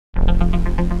Good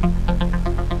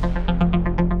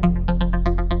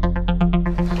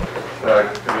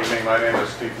evening. My name is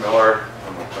Steve Miller.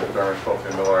 I'm with McDermott,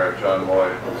 Pulte Miller. I have John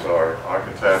Lloyd, who's our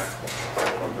architect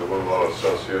from DeLulo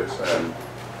Associates, and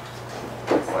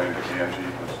Elaine DiGangi,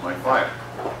 who's my client.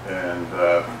 And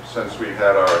since we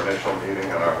had our initial meeting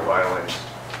and our filings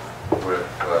with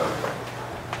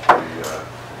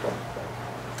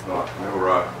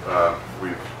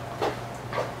we've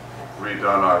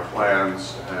redone our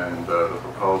plans, and the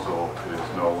proposal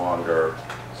is no longer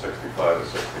 65 to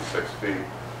 66 feet.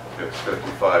 It's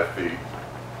 55 feet,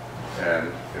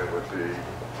 and it would be,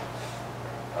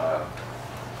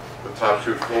 the top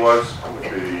two floors would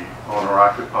be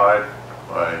owner-occupied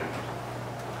by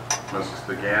Mrs.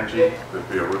 DiGangi. There'd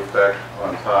be a roof deck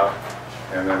on top,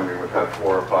 and then we would have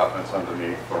 4 apartments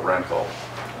underneath for rental.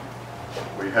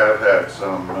 We have had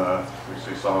some, we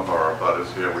see some of our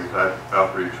abutters here. We've had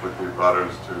outreach with the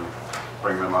abutters to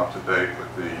bring them up to date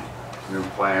with the new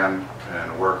plan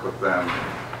and work with them.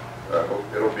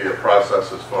 It'll be a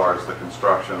process as far as the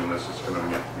construction. This is going to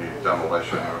need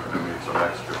demolition. We're going to need some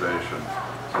excavation.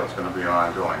 So it's going to be an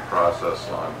ongoing process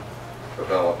on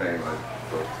developing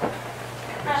the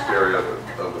exterior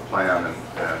of the plan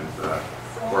and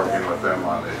working with them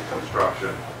on the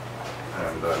construction.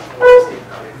 And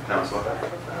Councilor,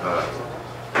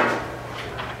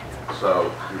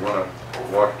 so you want to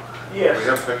walk? Yes. We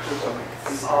have pictures.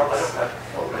 We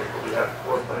have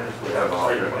floor plans. We have all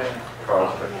site your plan.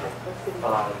 Carl's picture.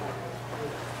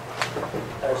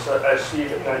 As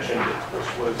Steve mentioned, this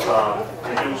was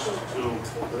reduced to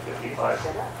the 55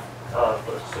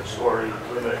 foot 6-story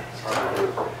limit.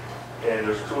 And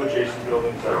there's 2 adjacent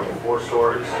buildings that are 4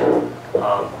 stories.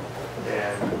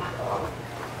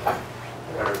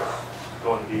 There's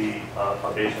going to be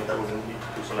a basement that we're going to need to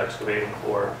do some excavating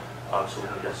for, so we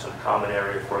can get some common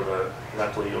area for the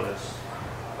rental units.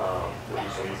 There'll be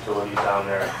some utilities down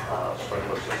there,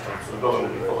 sprinkler system. So the building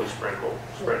will be fully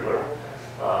sprinkler,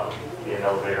 be an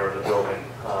elevator in the building,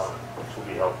 which will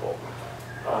be helpful.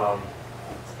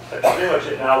 That's pretty much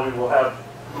it. Now we will have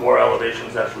more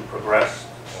elevations as we progress,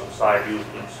 some side views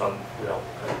and some,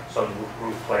 some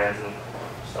roof plans and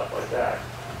stuff like that.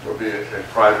 There'll be a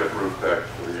private roof deck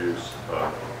for the use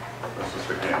of Mrs.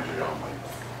 DiGangi only.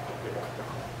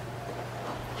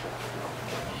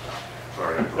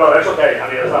 Sorry. No, that's okay. I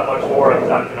mean, there's not much more. I'm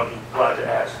be glad to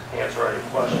answer any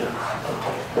questions.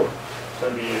 It's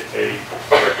going to be a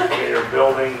brick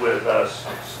building with a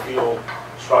steel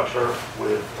structure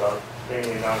with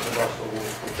mainly non-combustible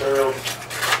materials.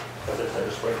 As I said,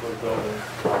 a sprinkler building.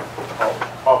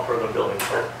 All further building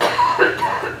code.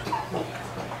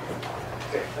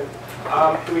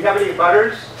 Do we have any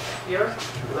butters here?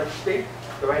 Would you like to speak?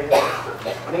 Go right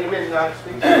ahead. Name and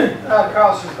speak.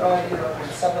 Carl Sugoni,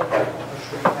 7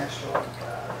 Street next door.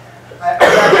 I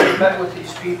actually met with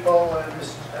these people,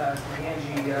 Ms.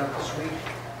 DiGangi, this week,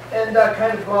 and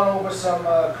kind of gone over some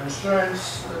concerns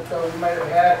that we might have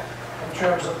had in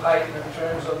terms of height and in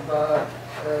terms of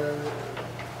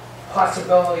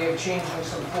possibility of changing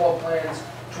some floor plans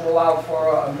to allow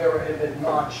for a mirror image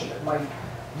notch that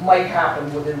might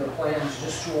happen within the plans,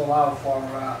 just to allow for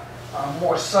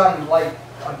more sunlight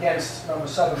against number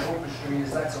 7 Hooper Street,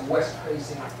 as that's a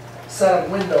west-facing set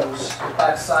of windows.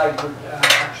 That side would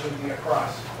actually be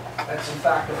across. That's in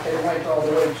fact if they went all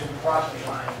the way to the property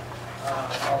line,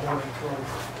 all the way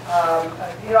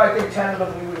through. I think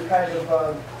tentatively we've kind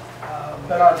of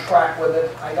been on track with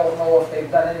it. I don't know if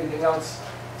they've done anything else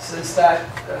since that,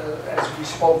 as we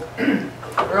spoke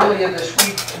earlier this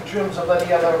week, in terms of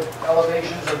any other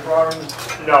elevations or drawings.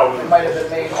 No, it might have been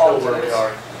made alternates.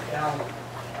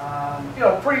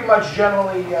 Pretty much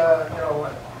generally,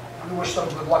 we wish them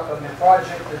good luck on their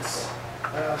project. It's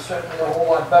certainly a whole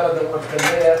lot better than what's been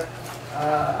there.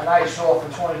 An eyesore for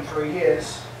 23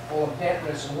 years, full of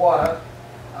dampness and water.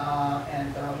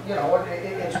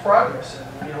 It's progress.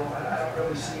 And, I don't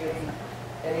really see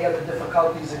any other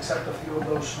difficulties except a few of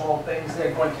those small things.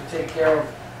 They're going to take care of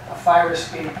a fire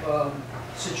escape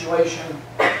situation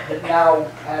that now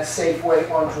has safe way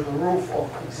onto the roof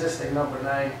of existing number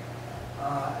 9.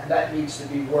 And that needs to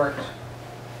be worked.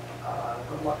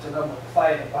 Good luck to them with the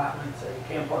fire department. You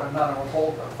can't put a nut or a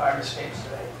bolt on fire escapes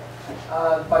today.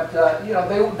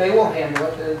 They will handle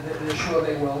it. They're sure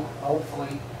they will,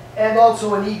 hopefully. And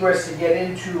also an egress to get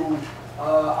into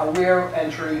a rear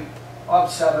entry of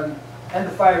 7. And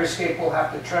the fire escape will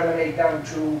have to terminate down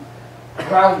to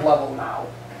ground level now,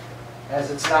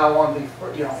 as it's now on the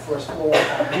first floor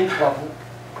on roof level.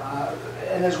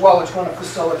 And as well, it's going to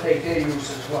facilitate their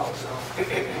use as well. So,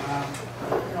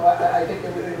 I think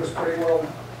everything was pretty well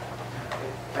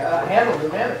handled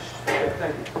and managed.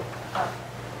 Thank you.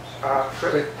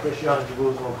 Chris? Chris Young,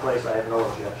 Jerusalem Place, I have no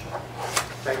objection.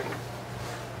 Thank you.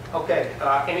 Okay,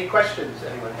 any questions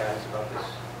anyone has about this?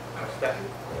 Stephanie?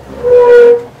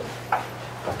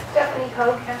 Stephanie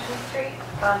Hogue, Hampton Street.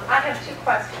 I have two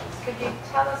questions. Could you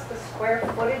tell us the square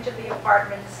footage of the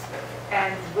apartments,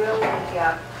 and will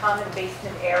the common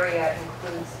basement area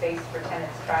include space for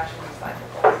tenants' trash and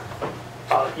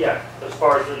recyclables? Yeah, as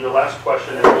far as your last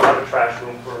question, it will have a trash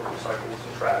room for recyclables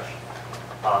and trash.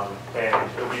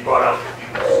 And it'll be brought out, if you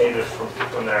can see this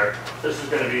from there. This is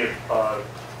going to be a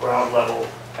ground level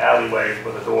alleyway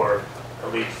with a door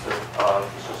that leads to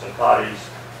Mr. Sincati's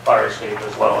fire escape,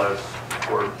 as well as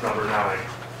for number 9.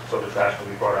 So the trash will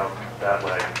be brought out that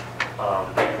way.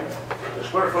 The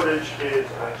square footage is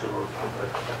actually,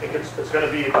 I think it's going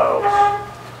to be about,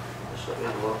 just let me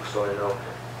look so I know.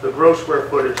 The gross square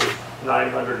footage is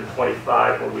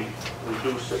 925 when we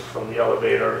reduce it from the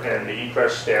elevator, and the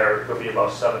egress stair will be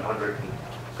about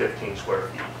 715 square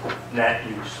feet. Net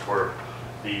use for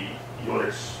the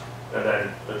units, and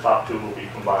then the top 2 will be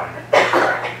combined.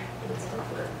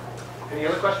 Any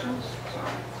other questions?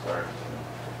 Sorry.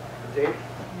 Dave?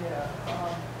 Yeah.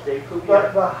 Dave Kupi?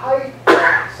 But the height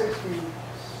of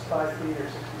 65 feet or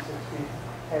 66 feet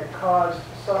had caused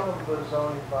some of the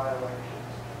zoning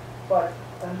violations. But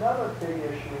another big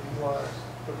issue was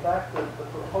the fact that the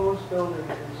proposed building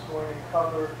is going to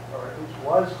cover, or at least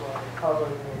was going to cover,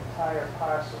 the entire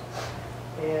parcel.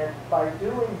 And by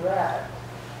doing that,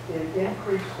 it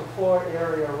increased the floor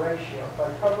area ratio.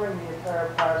 By covering the entire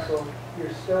parcel,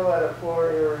 you're still at a floor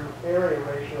area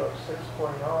ratio of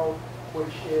 6.0,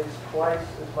 which is twice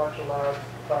as much allowed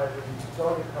by the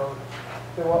zoning code.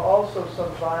 There were also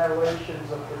some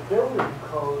violations of the building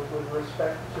code with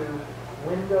respect to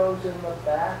windows in the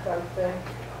back, I think,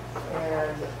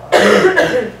 and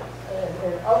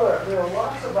other, there are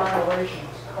lots of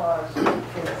violations caused in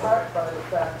part by the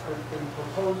fact that the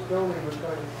proposed building was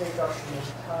going to take up the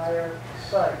entire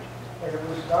site. And it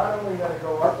was not only going to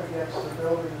go up against the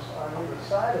buildings on either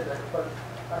side of it, but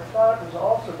I thought it was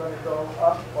also going to go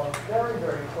up or very,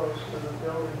 very close to the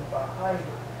building behind it.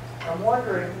 I'm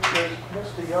wondering, does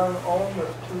Mr. Young own the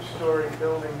 2-story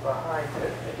building behind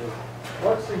it?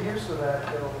 What's the use of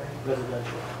that building?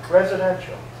 Residential.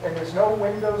 Residential. And there's no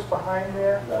windows behind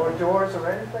there, No. or doors or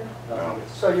anything? No.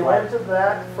 So you entered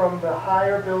that from the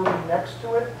higher building next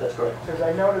to it? That's correct. Because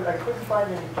I noted, I couldn't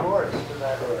find any doors to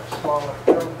that smaller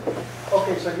building.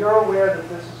 Okay, so you're aware that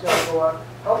this is going to go up.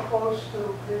 How close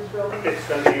to his building? It's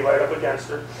going to be right up against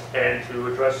it. And to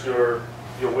address your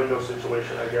window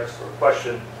situation, I guess, or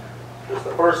question, is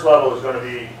the first level is going to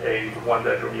be a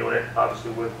 1-bedroom unit,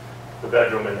 obviously with the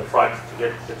bedroom in the front to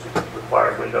get its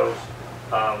required windows.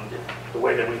 The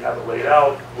way that we have it laid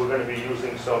out, we're going to be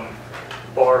using some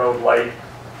borrowed light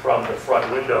from the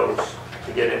front windows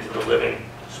to get into the living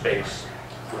space,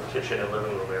 the kitchen and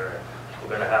living room area. We're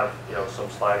going to have, some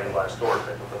sliding glass door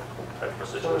type of a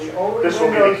So situation. the only This will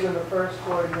be windows in the first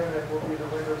floor unit will be the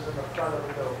windows in the front of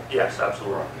the building. Yes,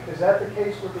 absolutely. Is that the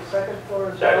case with the second floor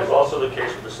as well? That is also the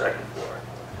case with the second floor.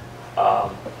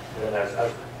 And then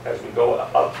as we go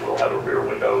up, we'll have a rear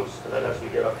windows, and then as we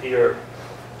get up here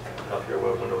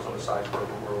where windows on the sides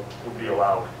will be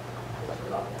allowed.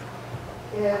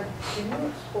 And can you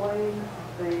explain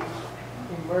the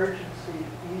emergency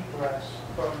egress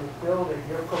from the building?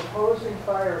 You're proposing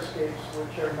fire escapes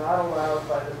which are not allowed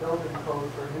by the building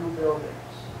code for new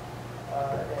buildings.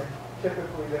 And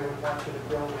typically they would want you to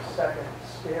build a second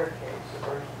staircase,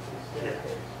 emergency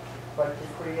staircase. But to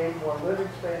create more living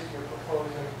space, you're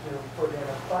proposing to put in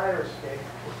a fire escape.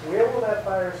 Where will that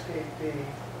fire escape be?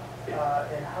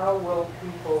 And how will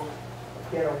people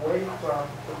get away from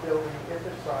the building if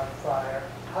it's on fire?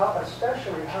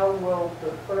 Especially, how will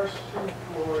the first 2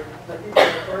 floors, the people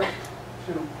in the first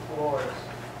 2 floors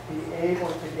be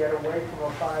able to get away from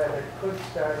a fire that could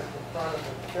start at the front of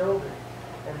the building?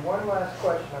 And one last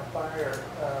question on fire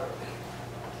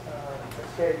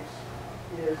escapes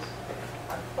is,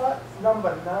 I thought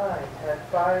number 9 had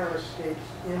fire escapes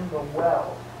in the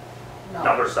well. No.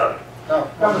 Number 7. No.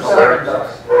 Number 7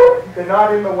 does. They're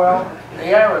not in the well?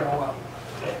 They are in the well.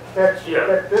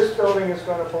 That this building is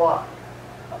going to block?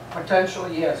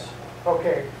 Potentially, yes.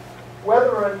 Okay.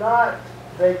 Whether or not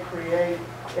they create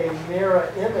a mirror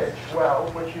image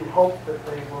well, which you hope that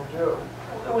they will do,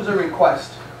 It was a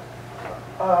request.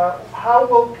 how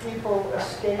will people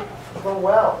escape the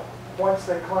well once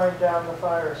they climb down the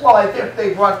fire escape? Well, I think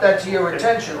they brought that to your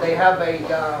attention. They have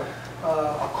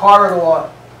a corridor,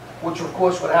 which of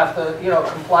course would have to,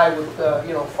 comply with,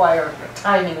 fire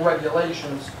timing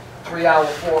regulations, 3-hour,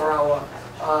 4-hour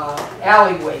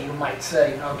alleyway, you might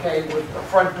say, okay, with the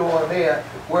front door there,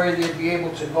 where you'd be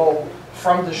able to go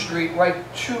from the street right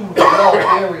to the well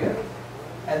area.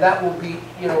 And that will be,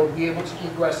 you know, be able to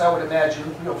egress, I would imagine,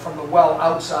 you know, from the well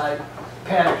outside,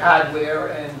 Panic Hardware,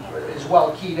 and as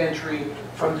well keyed entry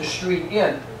from the street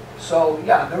in. So,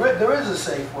 yeah, there is a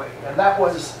safe way, and that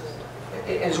was,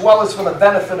 as well as for the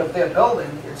benefit of their building,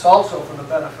 it's also for the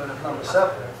benefit of number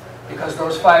 7, because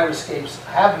those fire escapes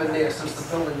have been there since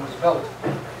the building was built,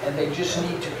 and they just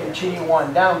need to continue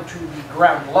on down to the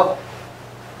ground level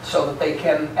so that they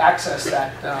can access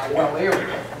that well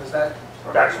area. Is that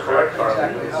That's correct, Carl.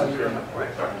 exactly how you...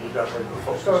 You definitely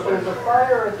focus So if there's a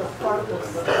fire at the front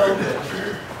of the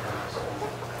building,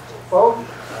 both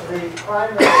the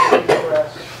primary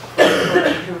egress from the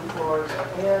first 2 floors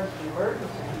and the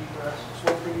emergency egress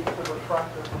will be to the front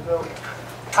of the building?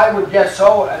 I would guess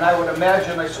so, and I would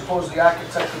imagine, I suppose the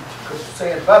architect could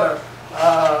say it better,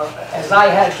 as I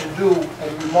had to do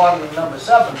in remodeling number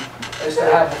 7, is to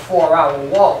have a 4-hour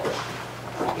wall,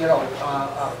 you know,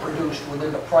 produced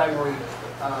within the primary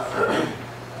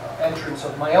entrance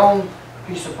of my own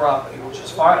piece of property, which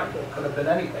is fine. It could have been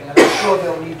anything, and I'm sure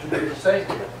they'll need to do the same.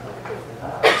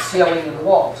 Ceiling and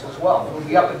walls as well. We'll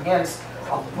be up against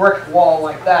a brick wall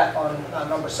like that on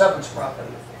number 7's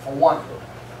property, for one.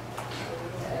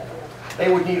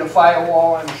 They would need a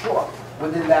firewall, I'm sure,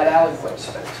 within that alleyway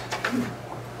space.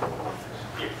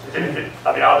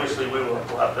 I mean, obviously, we will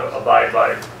have to abide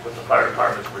by what the fire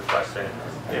department's requesting.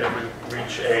 And if we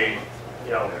reach a,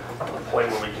 you know, a point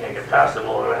where we can't get past it,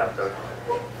 we'll have to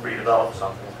redevelop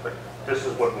something. But this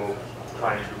is what we're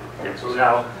trying to get through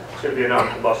now. It's going to be a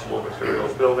non-combustible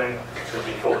materials building. It's going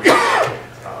to be fully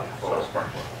so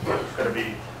there's going to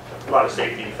be a lot of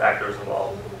safety factors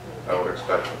involved. I would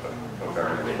expect a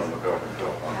variance from the building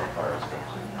built on the fire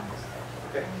escapes.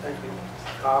 Okay, thank you.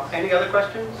 Any other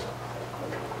questions?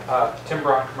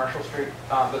 Timber on Commercial Street.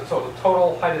 So the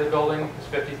total height of the building is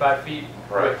 55 feet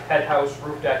Right. with head house,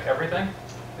 roof deck, everything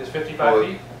is 55 Well,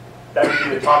 feet? That would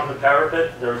be the top of the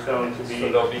parapet. There's going to be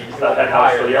So there'll be a head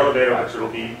house for the elevator, which will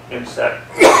be inset.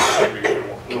 You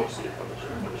won't see it from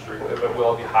the street. But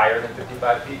will it be higher than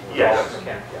 55 feet? Yes. All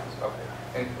mechanical, yes, okay.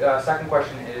 And second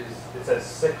question is, it says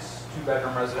 6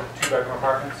 two-bedroom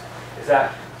apartments. Is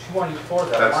that 2 on each floor?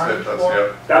 Is that That's 1 on it, each that's floor?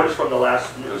 it. That was from the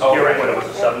last Oh. hearing when it was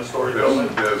a 7-story building.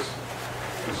 There's,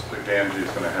 Mr. Ganji is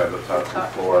going to have the top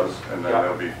 2 floors, and then Yeah.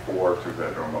 there'll be 4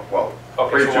 two-bedroom, well,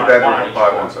 Okay, 3 so one on two-bedroom each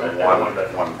apartments floor. and And 1 one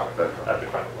bedroom. bedroom. At the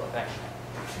front level. Thanks.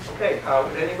 Okay,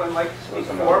 would anyone like to speak There's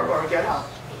for another or against?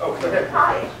 Oh, go ahead.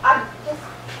 Hi, I'm just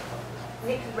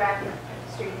Nikki Radner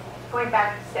Street. Going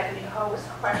back to Stephanie Ho's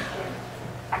question,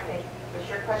 I think was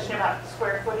your question about the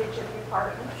square footage of the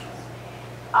apartments.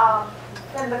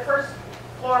 Then the first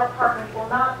floor apartment will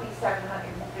not be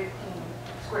 715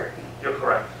 square feet. You're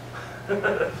correct.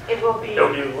 It will be,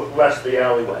 It'll be less the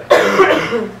alleyway.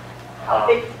 how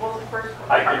big will the first floor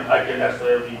I apartment can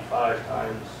estimate it'll be 5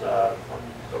 times,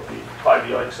 it'll be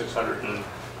probably like 600 and,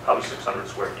 probably 600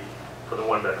 square feet for the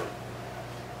 1 bedroom.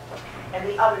 and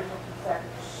the others will be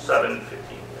 715?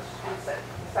 715, yes.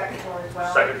 The second floor as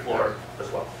well? Second floor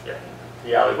as well, yeah.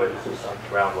 The alleyway is just on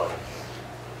ground level.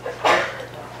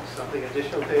 Something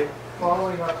additional, Dave?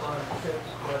 Following up on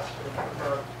Tim's question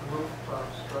about rooftop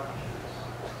structures,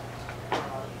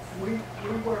 we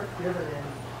weren't given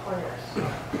any plans,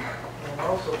 and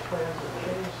also plans have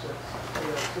changed since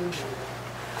CLC meeting.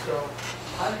 So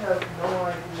I have no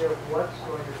idea what's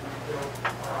going to be built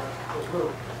on the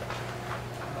roof.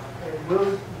 And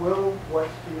will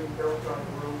what's being built on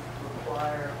the roof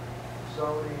require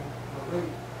zoning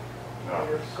relief? No.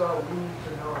 And if so, we need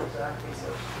to know exactly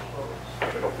what's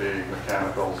proposed. It'll be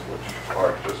mechanicals, which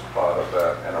are just part of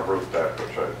that, and a roof deck,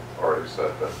 which I already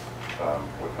said that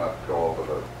would not go over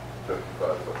the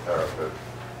 55-foot parapet.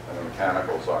 And the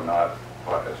mechanicals are not,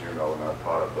 as you know, not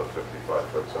part of the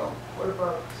 55-foot zone. What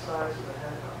about the size of the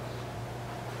hen house?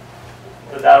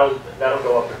 But that'll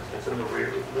go up, it's in the rear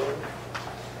of the building.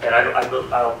 And I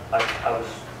was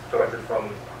directed from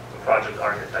the project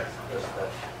architect,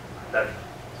 that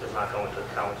does not go into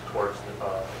count towards the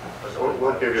zoning.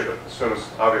 We'll give you, as soon as,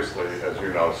 obviously, as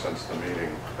you know, since the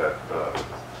meeting that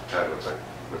had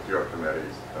with your committee,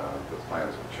 the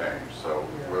plans have changed. So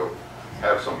we'll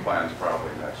have some plans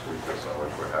probably next week or so,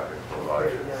 which we're happy to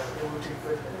provide you. Yeah, it would be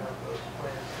good to have those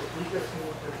plans, but we just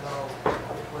need to know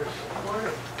if we're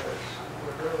supporting this,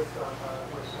 we're really talking about,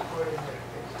 we're supporting it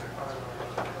based upon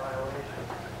a violation.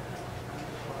 We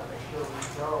just want to make sure we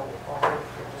know all of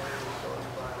the various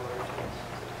zoning violations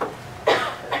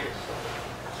at this site.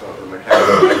 So the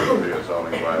mechanical would be a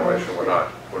zoning violation. We're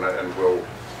not, and we'll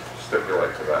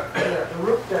stipulate to that. Yeah, the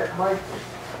roof deck might be.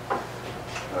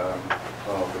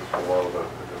 Well, if it's below the,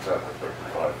 if it's at the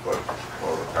 55-foot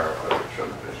below the parapet, it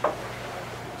shouldn't be.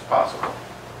 possible.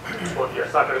 Well, yeah,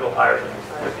 it's not gonna go higher than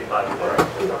 55 feet.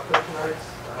 Tonight's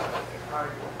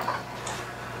argument,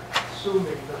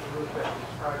 assuming that the roof deck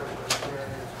is part of the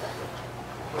variance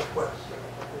request, I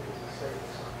think is a safe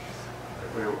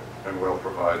assumption. And we'll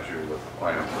provide you with the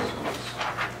plans as soon as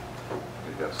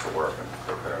he gets to work and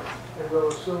prepared. And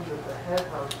we'll assume that the head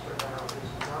house for now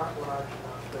is not large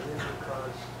enough, that is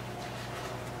because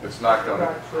It's not going to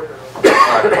not trigger.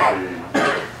 be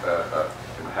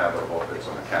inhabitable, it's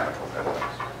a mechanical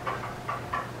headhouse.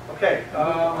 Okay, I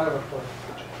have a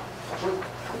question.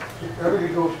 If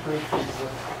everything goes smoothly,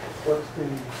 what's the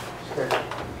schedule?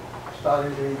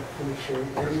 Starting date, finish date,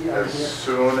 any As idea?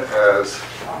 soon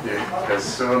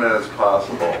as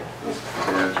possible,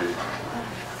 Angie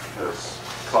has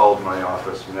called my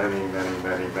office many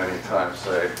times,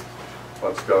 saying,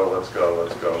 let's go, let's go,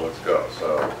 let's go, let's go.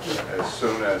 So as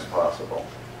soon as possible.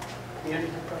 I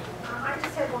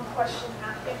just had one question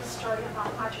in the story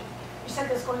about Margin. You said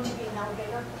there's going to be an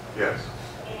elevator, Yes,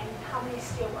 and how many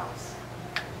stairwells?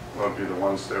 won't be the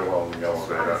one stairwell in the Just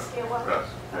elevator. one stairwell? Yes,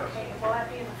 yes. Okay, and will that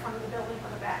be in the front of the building or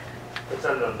the back? It's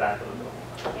in the back of the building.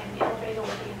 And the elevator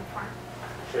will be in the front?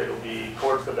 It'll be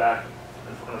towards the back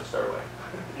and from the stairway.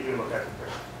 You can look at it there.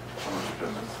 How much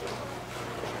distance?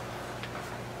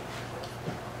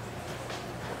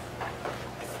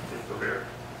 It's the rear.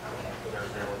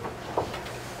 There's the elevator.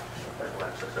 That's why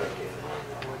it's associated.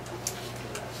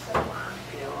 So,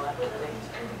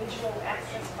 individual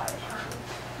access by the time,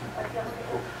 like the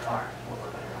elevator or?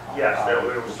 Yes, there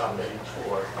was some at each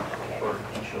floor, or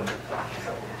each unit.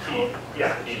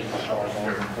 Yeah, each.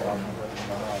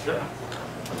 Yep.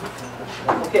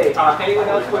 okay, anyone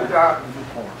else with, I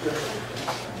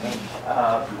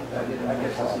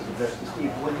guess this is the best.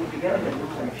 Steve, will you be getting a new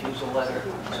refusal letter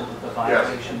so that the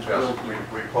violations will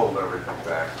Yes, we pulled everything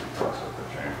back because of the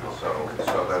changes, so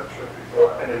that should be And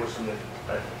fine. they were submitted,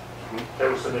 they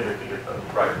were submitted to get the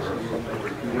right. and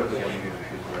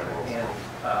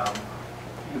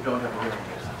you don't have a hearing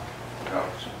date? No.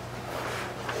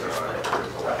 There's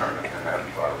a letter and that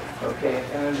filed. Okay,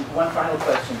 and one final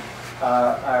question.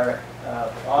 Are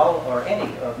all or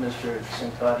any of Mr.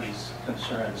 Sintati's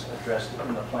concerns addressed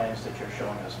in the plans that you're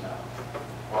showing us now?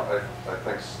 Well, I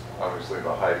think obviously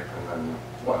the height and then,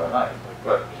 Well, the height.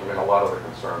 but I mean, a lot of the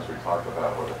concerns we talked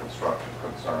about were the construction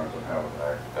concerns and how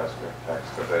that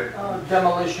excavate.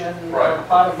 Demolition, Right.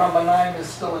 part of number 9 is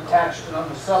still attached to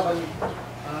number 7.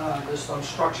 There's some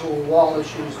structural wall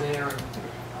issues there.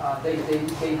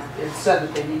 It said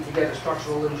that they need to get a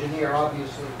structural engineer,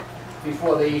 obviously,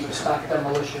 before they even start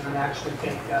demolition and actually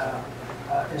take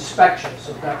inspections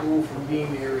of that roof and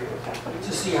beam area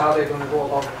to see how they're going to go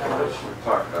about the demolition. We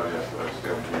talked about yesterday,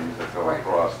 steel beams that go Right.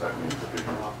 across, that need to be,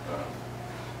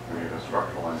 we need a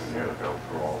structural engineer to go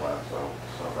through all that, so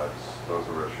those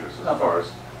are issues. As far as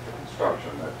the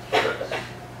construction, that's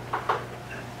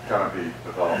gonna be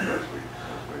developed as we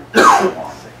go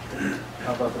along.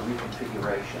 How about the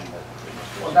reconfiguration that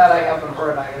Mr. Well, that I haven't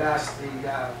heard. I had asked the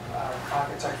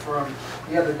architect firm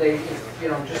the other day if,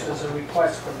 just as a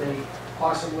request, could they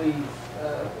possibly,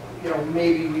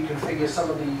 maybe reconfigure some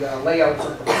of the layouts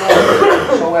of the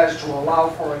floor so as to allow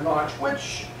for a notch,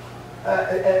 which,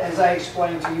 as I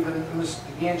explained to even Mr.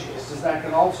 DiGangi, is that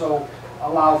can also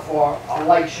allow for a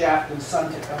light shaft and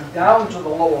sun to come down to the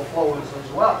lower floors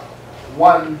as well.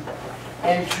 1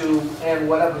 and 2 and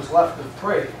whatever's left of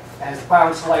 3, as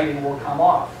bounce lighting will come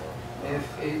off.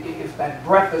 If that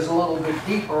breadth is a little bit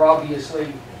deeper,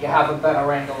 obviously, you have a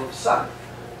better angle of sun.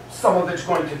 Some of it's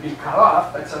going to be cut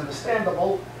off, that's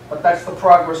understandable, but that's the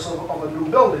progress of a new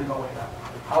building going up.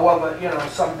 However,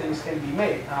 some things can be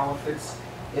made. Now,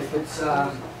 if it's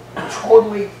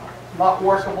totally not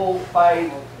workable by,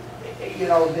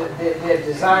 their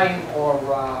design or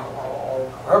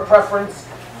her preference,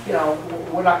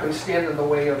 we're not going to stand in the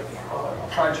way of a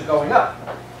project going up,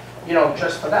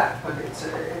 just for that. But it's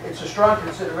a strong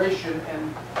consideration,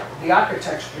 and the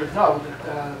architects should know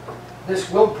that this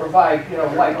will provide,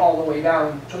 light all the way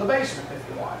down to the basement if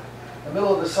you want. In the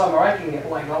middle of the summer, I can get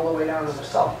light all the way down to the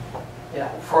cellar,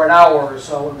 for an hour or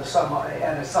so in the summer,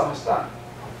 and the summer's done.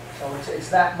 So it's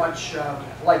that much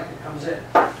light that comes in.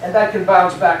 And that can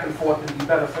bounce back and forth and be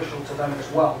beneficial to them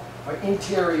as well. For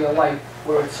interior light,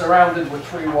 where it's surrounded with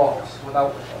 3 walls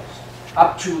without windows,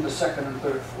 up to the 2nd and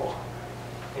 3rd floor,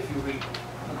 if you read.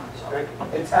 So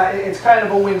it's kind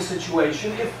of a win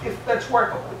situation if that's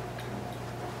workable.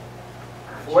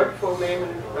 Ford, full name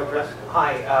and address?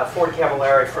 Hi, Ford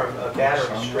Cavallari from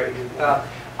Battery Street.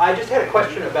 I just had a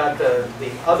question about the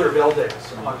other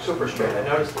buildings on Super Street. I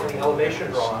noticed in the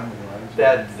elevation drawing,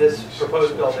 that this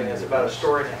proposed building is about 1.5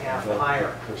 stories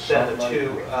higher than the two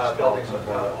buildings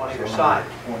on either side.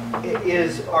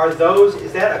 Is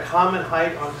that a common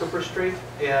height on Cooper Street?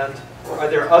 And are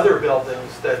there other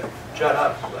buildings that jut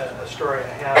up 1.5 stories,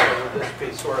 or would this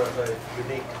be sort of a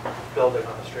unique building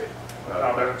on the street?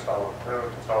 No, they're tall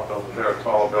buildings. There are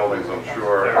tall buildings, I'm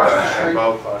sure, and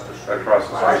both across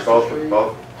the street,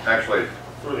 both, actually,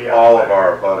 Through the all alley. of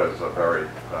our abutters are very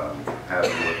happy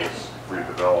with this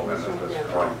redevelopment at this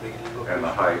point. And the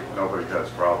height, nobody has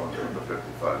problems with the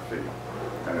 55 feet.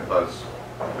 And it does,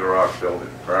 there are actually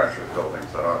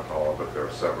buildings that are taller, but there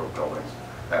are several buildings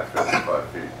at 55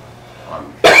 feet.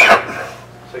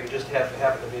 So you just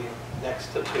happen to be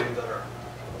next to two that are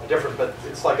different, but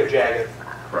it's like a jagged.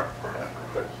 Correct. Yeah.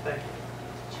 Good, thank you.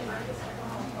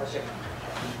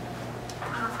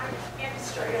 I'm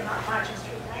Street or not Margin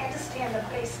Street. I understand the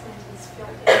basement is filled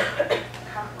in.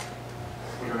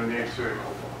 We're going to need to,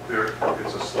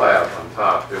 it's a slab on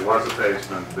top. There was a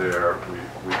basement there.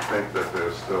 We think that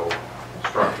there's still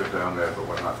structure down there, but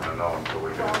we're not going to know until we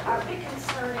get Well, into our it. big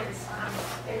concern is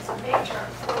there's a major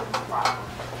flooding problem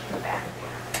in the back there.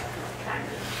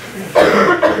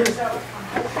 So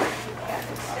I'm hoping you have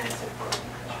extensive flooding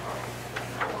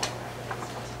control.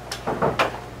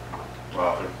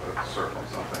 Well, it's certainly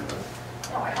something that,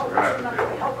 No, I hope We're gonna have it's to not, deal I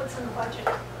with it. hope it's in the budget.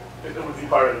 It would be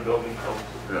part of the building code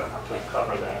yeah. to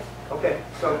cover that. Okay,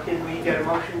 so can we get a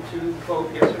motion to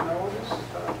vote yes or no on this?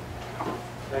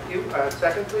 Thank you.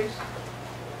 Second, please.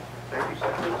 Thank you,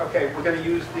 second. Okay, we're going to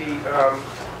use the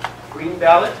green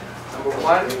ballot. Number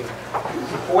 1,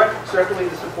 support, certainly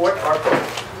the support, our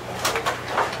vote.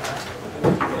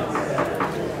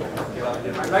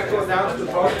 I'd like to announce the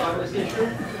vote on this issue.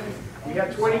 We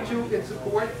had 22 in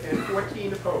support and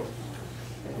 14 opposed.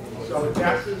 So it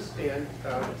passes and